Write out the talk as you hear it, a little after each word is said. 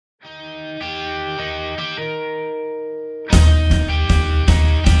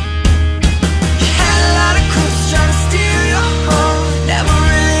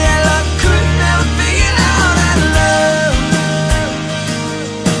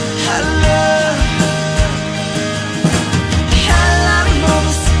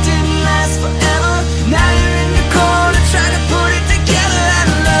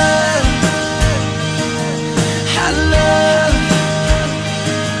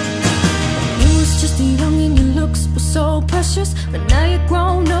so precious, but now you're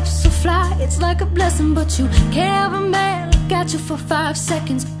grown up so fly. It's like a blessing, but you can't have a man look at you for 5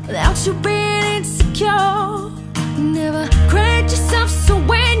 seconds without you being insecure. You never cracked yourself, so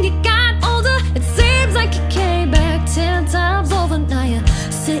when you got older, it seems like you came back 10 times over. Now you're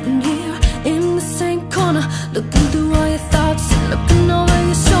sitting here in the same corner, looking through all your thoughts and looking over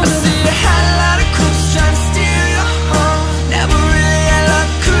your shoulder. I see you had a lot of crooks trying to steal your heart. Never really had luck,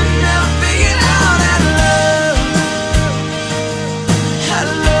 could never figure out how to love. How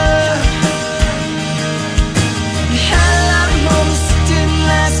to love. You had a lot of moments that didn't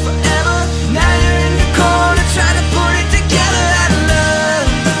last forever. Now you're in the corner trying to put it together. How to love.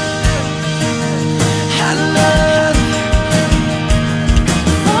 How to love.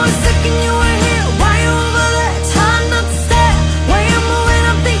 For a second you were here, why you over there? It's hard not to stare. Way you're moving,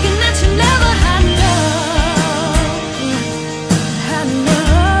 I'm thinking that you never had love. Had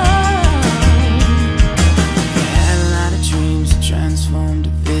love. You had a lot of dreams that transformed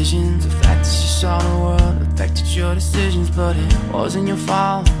to visions. The fact that you saw the world affected your decisions, but it wasn't your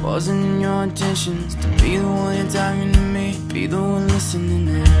fault, wasn't in your intentions to be the one you're talking to me, be the one listening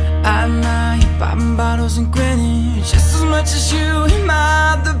in. I admire you popping bottles and grinning just as much as you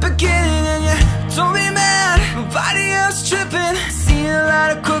admired the beginning. And you told me, man, nobody else tripping. Seen a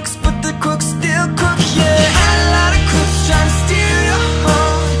lot of crooks, but the crooks still crook.